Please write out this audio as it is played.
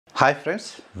Hi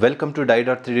friends, welcome to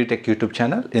Die.3D Tech YouTube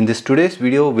channel. In this today's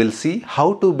video, we'll see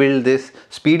how to build this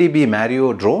SpeedyBee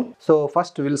Mario drone. So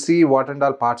first we'll see what and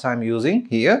all parts I'm using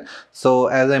here. So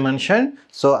as I mentioned,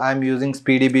 I'm using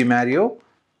SpeedyBee Mario.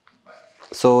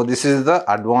 So this is the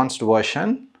advanced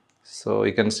version. So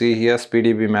you can see here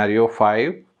SpeedyBee Mario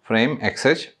 5 frame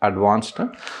XH advanced.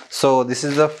 So this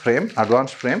is the frame,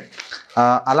 advanced frame.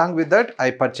 Along with that,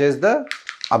 I purchased the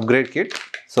upgrade kit.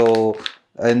 So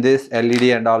in this LED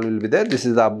and all will be there. This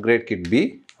is the upgrade kit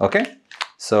B. Okay,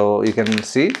 so you can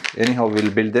see anyhow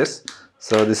we'll build this.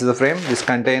 So this is the frame. This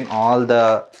contain all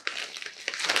the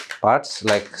parts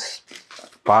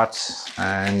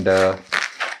and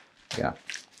yeah,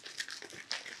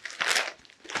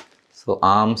 so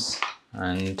arms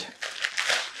and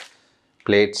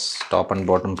plates, top and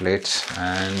bottom plates,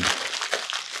 and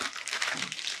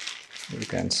you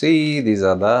can see these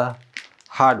are the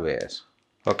hardware.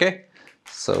 Okay,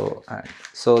 so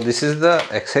this is the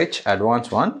XH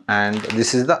advanced one and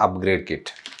this is the upgrade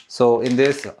kit. So in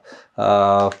this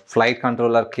flight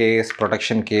controller case,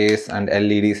 protection case and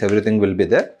LEDs, everything will be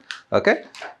there. Okay,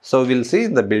 so we'll see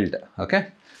the build.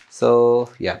 Okay, so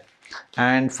yeah,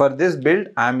 and for this build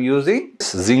I'm using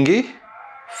Zingy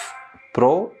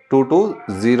Pro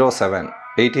 2207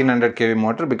 1800 kV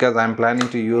motor, because I'm planning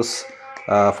to use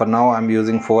for now I'm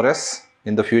using 4S.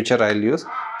 In the future I'll use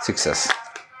 6S.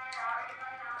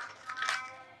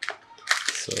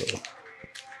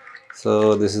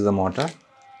 So this is the motor.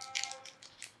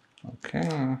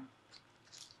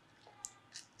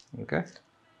 Okay,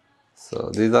 so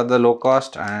these are the low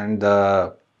cost and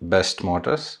the best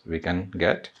motors we can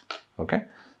get. Okay,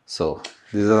 so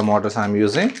these are the motors I'm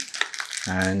using,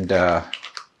 and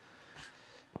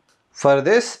for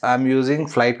this I'm using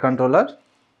flight controller.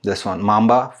 This one,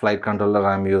 Mamba flight controller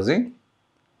I'm using.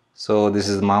 So this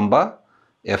is Mamba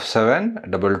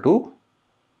F722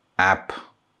 app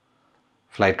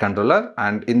flight controller,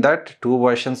 and in that two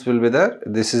versions will be there.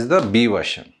 This is the B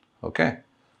version. Okay,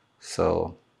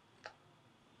 so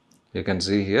you can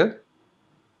see here,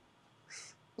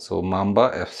 so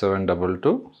Mamba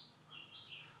F722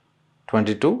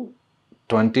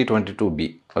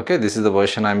 2022B. Okay, this is the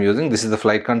version I'm using. This is the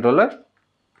flight controller,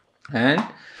 and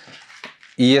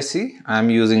ESC I'm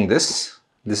using this.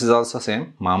 This is also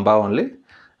same Mamba only.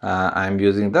 I'm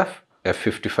using the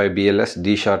F55 BLS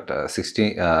D short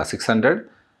 600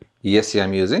 ESC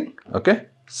I'm using. Okay,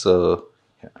 so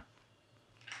yeah,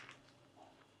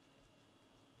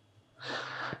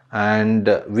 and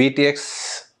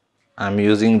VTX I'm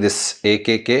using this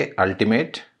AKK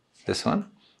Ultimate, this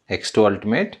one X2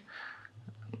 Ultimate.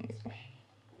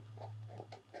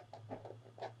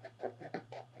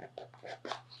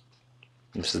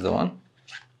 This is the one.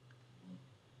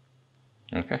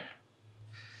 Okay,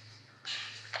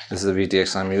 this is the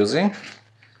VTX I'm using,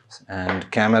 and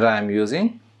camera I'm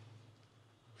using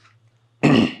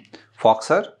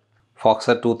Foxer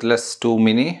Toothless 2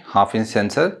 Mini half-inch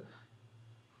sensor.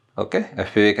 Okay,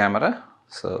 FPV camera.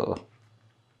 So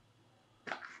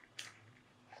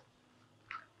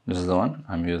this is the one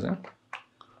I'm using.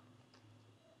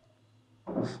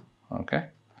 Okay,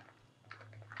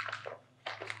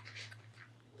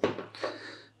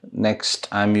 next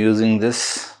I'm using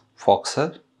this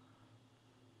Foxer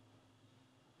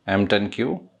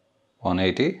M10Q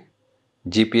 180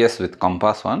 GPS with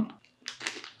compass one,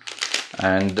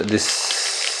 and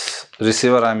this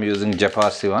receiver I'm using JEP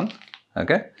RC one.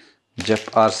 Okay,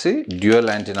 JEP RC dual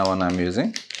antenna one I'm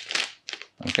using.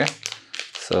 Okay,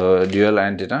 so dual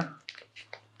antenna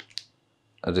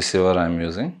receiver I'm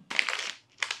using.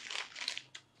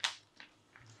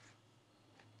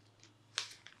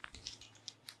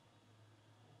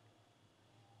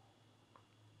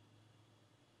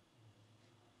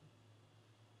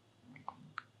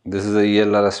 This is the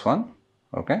ELRS one.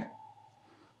 Okay,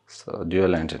 so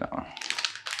dual antenna one.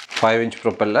 5-inch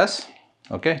propellers.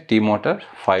 Okay, T motor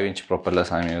 5-inch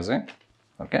propellers I'm using.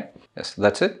 Okay, yes,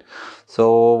 that's it.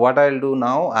 So what I'll do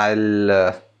now,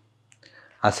 I'll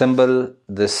assemble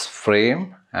this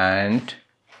frame, and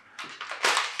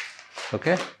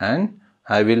okay, and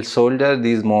I will solder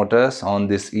these motors on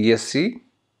this ESC,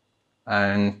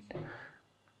 and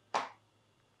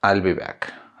I'll be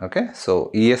back. Okay,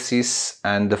 so ESCs,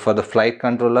 and for the flight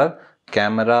controller,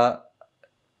 camera,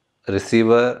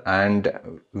 receiver and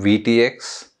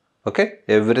VTX. Okay,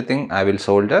 everything I will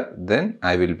solder, then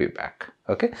I will be back.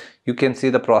 Okay, you can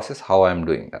see the process how I am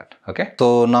doing that. Okay,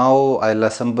 so now I'll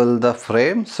assemble the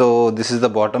frame. So this is the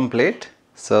bottom plate.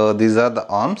 So these are the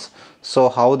arms. So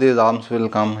how these arms will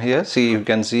come here, see, you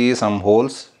can see some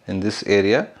holes in this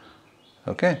area.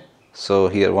 Okay, so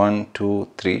here 1 2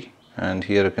 3 and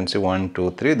here you can see 1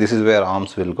 2 3. This is where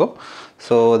arms will go.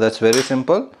 So that's very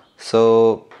simple.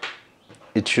 So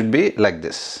it should be like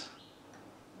this.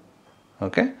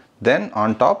 Okay, then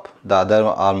on top the other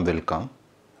arm will come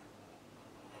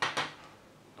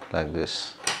like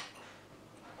this.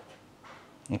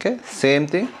 Okay, same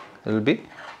thing will be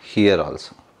here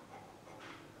also.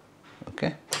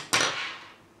 Okay,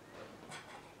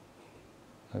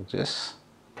 like this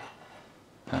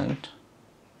and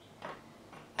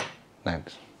like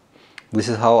this. This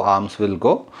is how arms will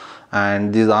go,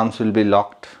 and these arms will be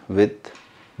locked with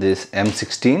this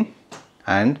M16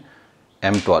 and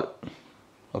M12.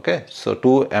 Okay, so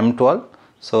two M12,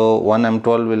 so one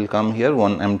M12 will come here,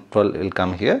 one M12 will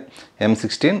come here,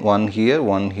 M16, one here,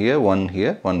 one here, one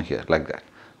here, one here, like that.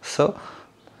 So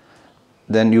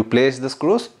then you place the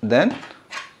screws, then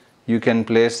you can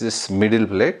place this middle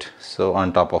plate, so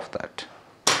on top of that.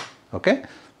 Okay,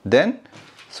 then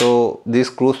so these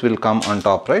screws will come on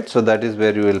top, right? So that is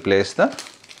where you will place the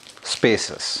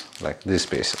spacers, like these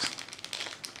spacers.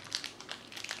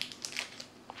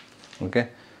 Okay,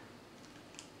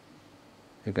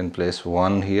 you can place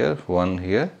one here,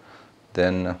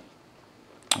 then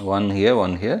one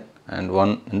here, and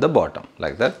one in the bottom,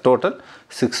 like that. Total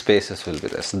 6 spaces will be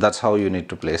there. So that's how you need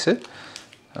to place it.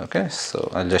 Okay,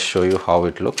 so I'll just show you how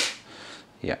it looks.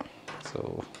 Yeah,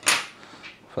 so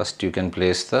first you can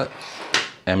place the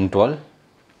M12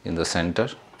 in the center.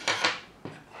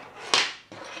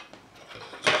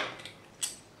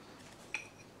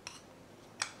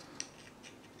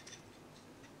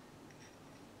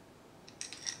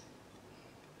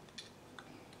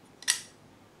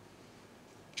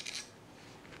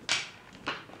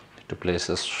 To place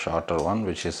a shorter one,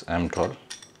 which is M12.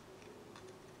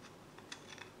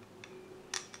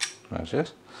 Like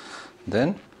this.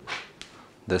 Then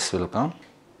this will come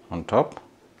on top.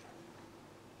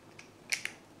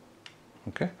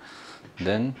 Okay,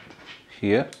 then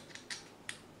here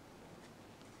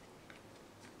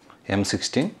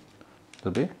M16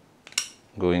 will be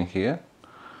going here,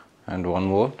 and one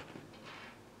more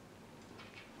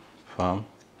from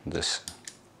this.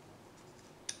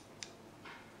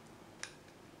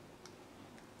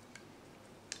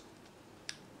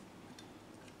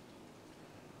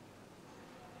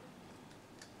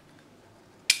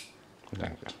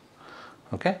 Like that.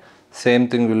 Okay, same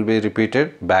thing will be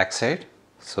repeated back side.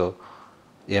 So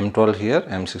M12 here,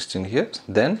 M16 here,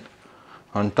 then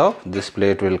on top this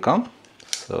plate will come,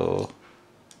 so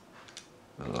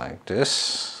like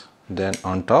this. Then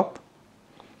on top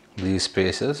these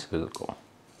spaces will go,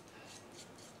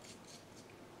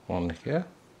 one here,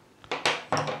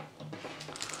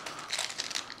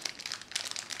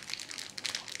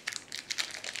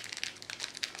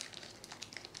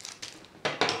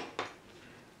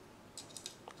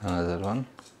 another one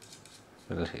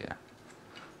will here.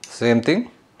 Same thing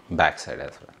back side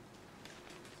as well.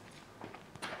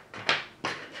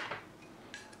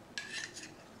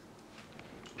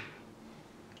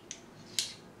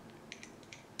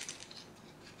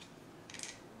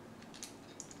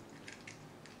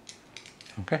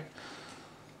 Okay,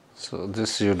 so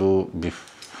this you do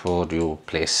before you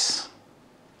place.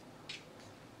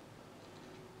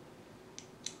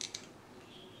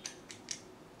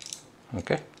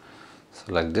 Okay,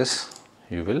 so like this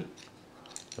you will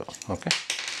do. Okay,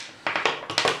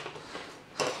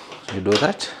 you do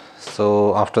that.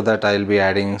 So after that I will be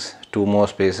adding 2 more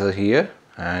spacers here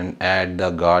and add the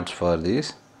guards for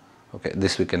these. Okay,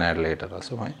 this we can add later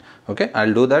also, fine. Okay,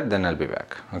 I'll do that, then I'll be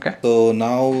back. Okay, so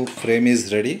now frame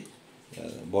is ready.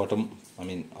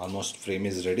 Almost frame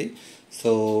is ready.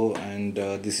 So and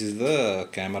this is the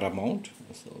camera mount.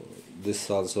 So this is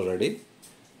also ready.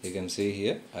 You can see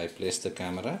here I placed the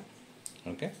camera.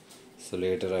 Okay, so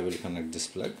later I will connect this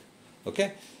plug.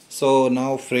 Okay, so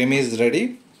now frame is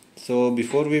ready. So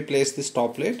before we place this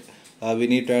top plate, we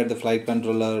need to add the flight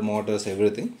controller, motors,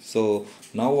 everything. So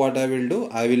now what I will do,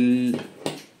 I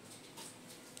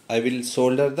will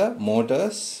solder the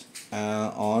motors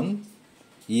on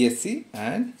ESC,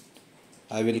 and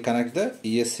I will connect the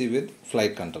ESC with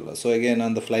flight controller. So again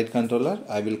on the flight controller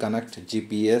I will connect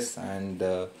GPS and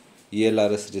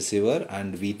ELRS receiver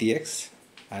and VTX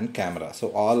and camera.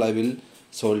 So all I will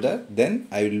solder, then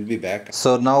I will be back.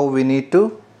 So now we need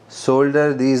to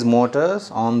solder these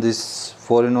motors on this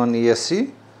 4-in-1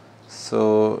 ESC.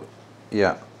 So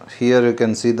yeah, here you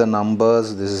can see the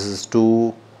numbers. This is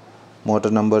 2,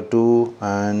 motor number 2,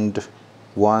 and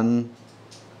 1,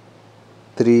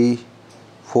 3,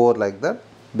 4, like that.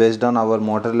 Based on our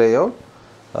motor layout,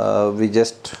 we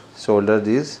just solder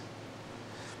these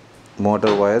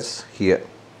motor wires here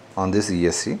on this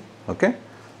ESC. Okay,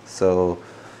 so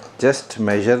just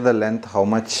measure the length how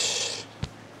much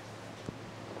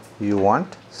you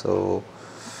want. So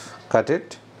cut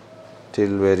it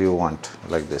till where you want,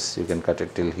 like this. You can cut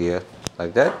it till here,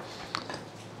 like that.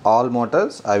 All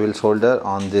motors I will solder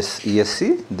on this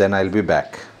ESC, then I'll be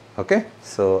back. Okay,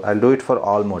 so I'll do it for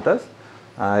all motors.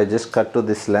 I just cut to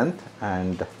this length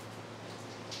and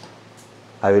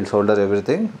I will solder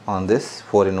everything on this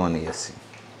 4-in-1 ESC.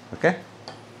 Okay,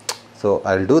 so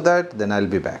I'll do that, then I'll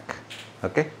be back.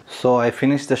 Okay, so I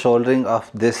finished the soldering of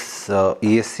this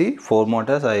ESC. 4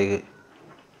 motors I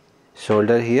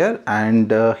solder here,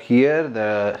 and here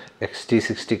the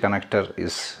XT60 connector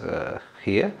is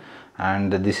here,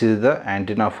 and this is the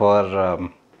antenna for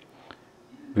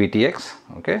VTX.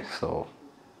 Okay, so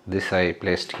this I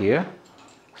placed here,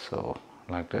 so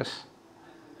like this.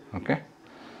 Okay,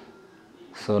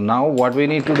 so now what we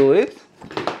need to do is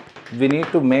we need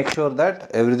to make sure that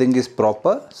everything is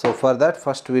proper. So for that,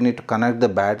 first we need to connect the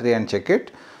battery and check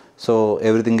it, so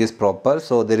everything is proper,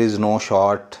 so there is no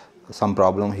short, some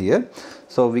problem here.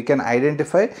 So we can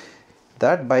identify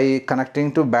that by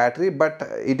connecting to battery, but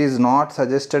it is not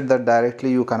suggested that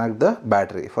directly you connect the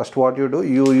battery. First what you do,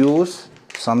 you use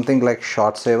something like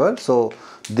short saver. So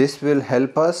this will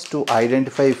help us to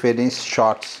identify if any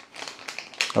shorts,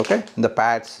 okay, in the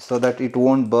pads, so that it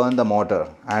won't burn the motor,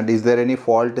 and is there any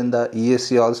fault in the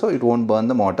ESC also, it won't burn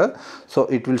the motor, so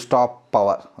it will stop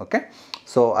power. Okay,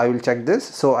 so I will check this.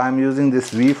 So I am using this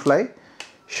V-Fly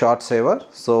short saver.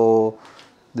 So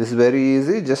this is very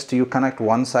easy, just you connect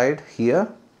one side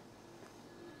here.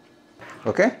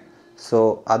 Okay,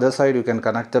 so other side you can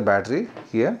connect the battery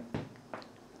here.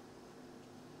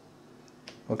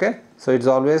 Okay, so it's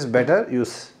always better you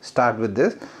start with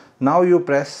this. Now you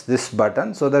press this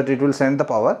button so that it will send the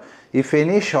power. If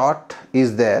any short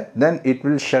is there, then it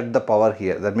will shut the power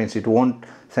here. That means it won't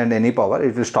send any power,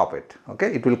 it will stop it.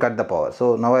 Okay, it will cut the power.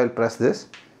 So now I'll press this.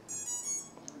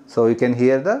 So you can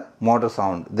hear the motor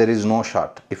sound. There is no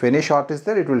short. If any short is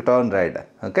there, it will turn red.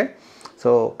 Okay,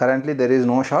 so currently there is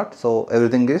no short, so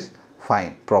everything is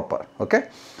fine, proper. Okay,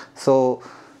 so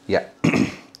yeah.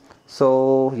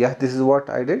 So yeah, this is what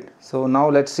I did. So now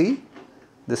let's see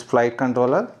this flight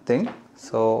controller thing,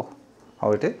 so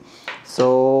how it is.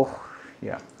 So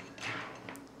yeah,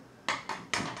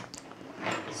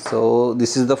 so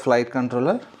this is the flight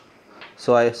controller.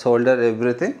 So I soldered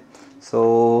everything.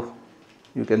 So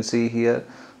you can see here,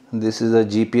 this is a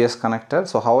GPS connector.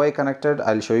 So how I connected,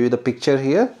 I'll show you the picture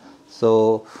here,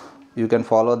 so you can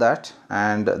follow that.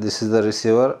 And this is the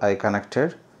receiver I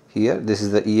connected here. This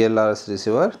is the ELRS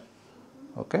receiver.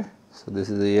 Okay, so this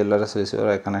is the ELRS receiver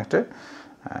I connected,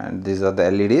 and these are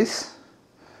the LEDs,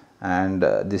 and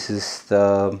this is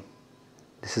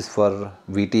for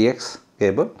VTX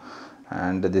cable,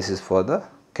 and this is for the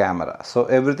camera. So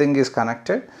everything is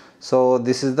connected. So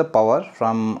this is the power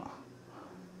from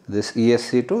this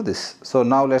ESC to this. So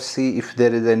now let's see if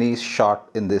there is any short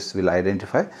in this, will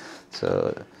identify.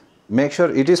 So make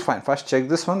sure it is fine. First check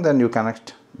this one, then you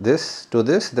connect this to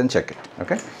this, then check it.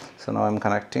 Okay, so now I'm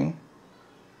connecting.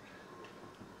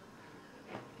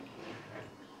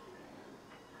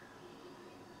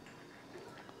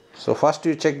 So first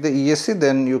you check the ESC,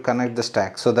 then you connect the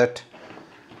stack, so that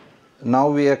now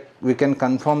we can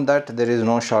confirm that there is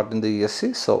no short in the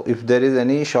ESC. So if there is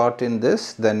any short in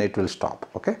this, then it will stop.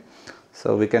 Okay,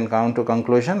 so we can come to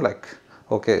conclusion like,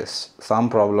 okay, some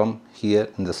problem here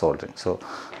in the soldering. So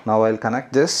now I'll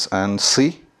connect this and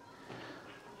see.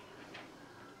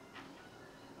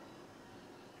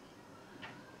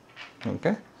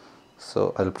 Okay,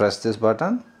 so I'll press this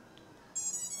button.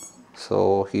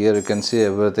 So here you can see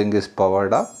everything is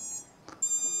powered up.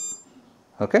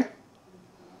 Okay,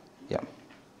 yeah,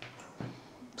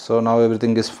 so now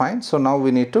everything is fine. So now we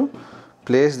need to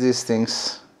place these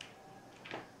things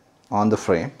on the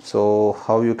frame. So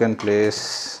how you can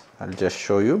place, I'll just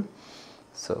show you.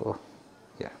 So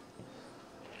yeah,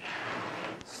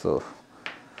 so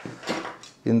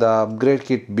in the upgrade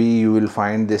kit B you will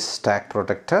find this stack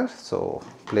protector. So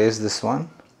place this one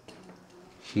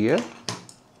here.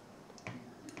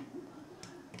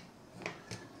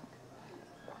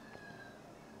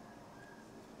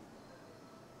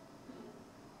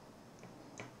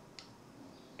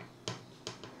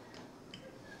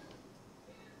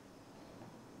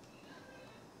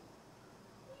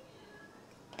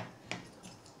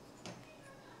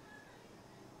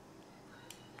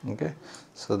 Okay,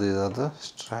 so these are the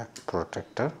stack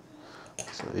protector.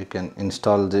 So you can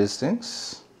install these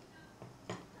things.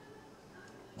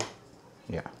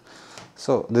 Yeah,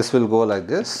 so this will go like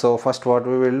this. So first what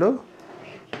we will do,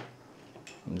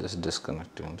 I'm just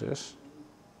disconnecting this.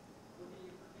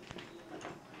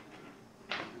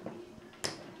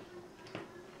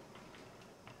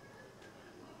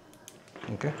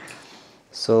 Okay,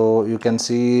 so you can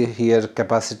see here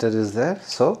capacitor is there,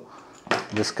 so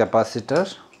this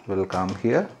capacitor will come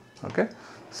here. Okay,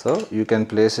 so you can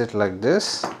place it like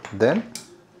this, then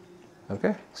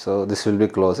okay, so this will be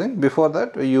closing. Before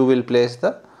that you will place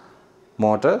the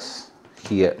motors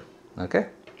here. Okay,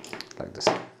 like this.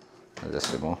 I'll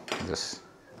just remove this.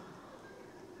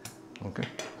 Okay,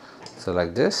 so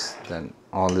like this, then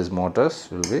all these motors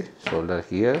will be soldered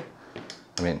here.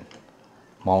 I mean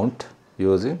mount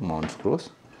using mount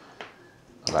screws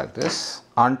like this.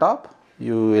 On top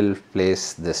you will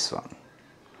place this one.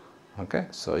 Okay,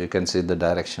 so you can see the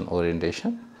direction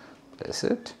orientation, place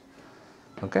it.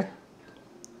 Okay,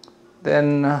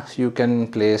 then you can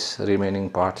place remaining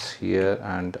parts here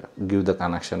and give the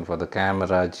connection for the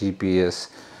camera,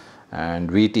 GPS and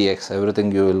VTX,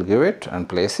 everything you will give it and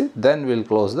place it. Then we'll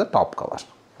close the top cover.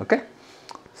 Okay,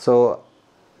 so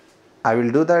I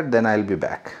will do that, then I'll be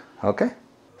back. Okay,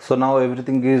 so now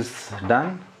everything is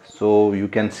done. So you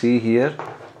can see here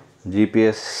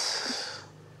GPS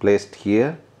placed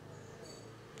here.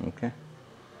 Okay,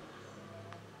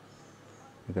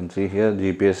 you can see here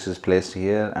GPS is placed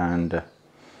here, and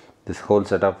this whole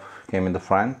setup came in the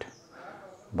front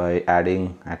by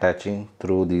attaching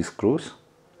through these screws.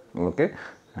 Okay,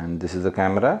 and this is the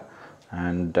camera,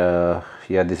 and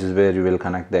yeah, this is where you will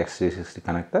connect the X360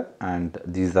 connector, and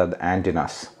these are the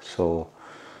antennas.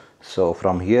 So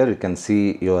from here you can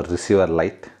see your receiver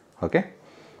light. Okay,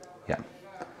 yeah,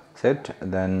 set.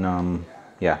 Then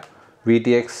yeah,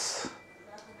 VTX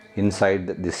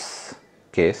inside this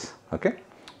case. Okay,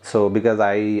 so because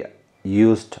I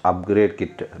used upgrade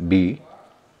kit B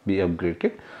upgrade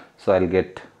kit, so I'll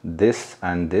get this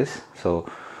and this. So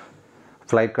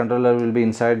flight controller will be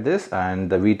inside this and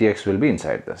the VTX will be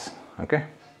inside this. Okay,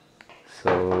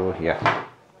 so yeah,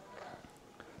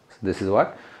 so this is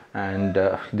what, and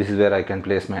this is where I can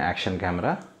place my action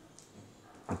camera.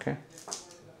 Okay,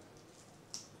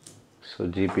 so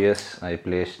GPS I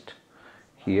placed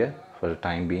here for the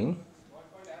time being.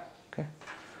 Okay,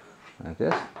 like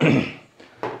this.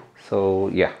 So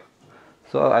yeah,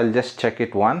 so I'll just check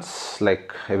it once,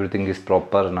 like everything is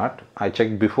proper or not. I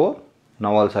checked before,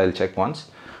 now also I'll check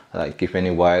once, like if any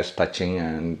wires touching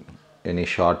and any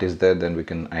short is there, then we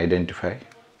can identify.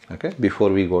 Okay,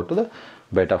 before we go to the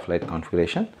beta flight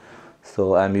configuration.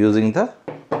 So I'm using the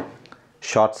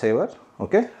short saver.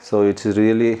 Okay, so it's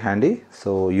really handy,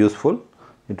 so useful.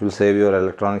 It will save your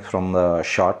electronics from the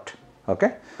short.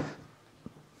 Okay,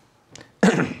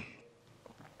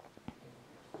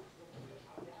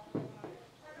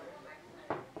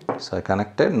 so I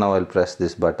connected. Now I'll press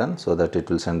this button so that it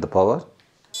will send the power.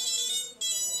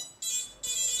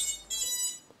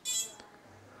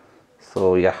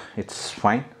 So yeah, it's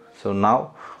fine. So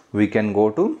now we can go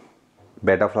to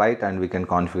beta flight and we can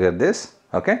configure this.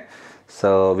 Okay,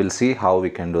 so we'll see how we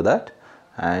can do that.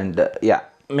 And yeah,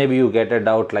 maybe you get a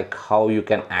doubt like how you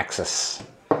can access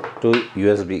to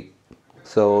USB.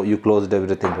 So you closed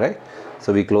everything, right?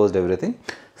 So we closed everything.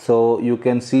 So you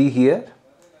can see here,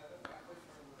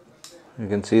 you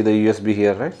can see the USB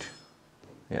here, right?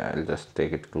 Yeah, I'll just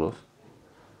take it close.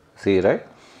 See, right?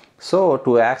 So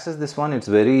to access this one, it's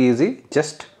very easy.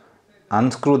 Just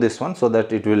unscrew this one so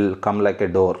that it will come like a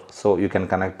door. So you can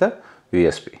connect the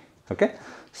USB. Okay,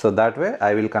 so that way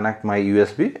I will connect my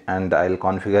USB and I'll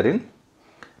configure in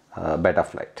beta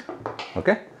flight.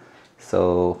 Okay,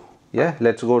 so yeah,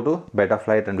 let's go to beta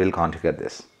flight and we'll configure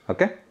this. Okay.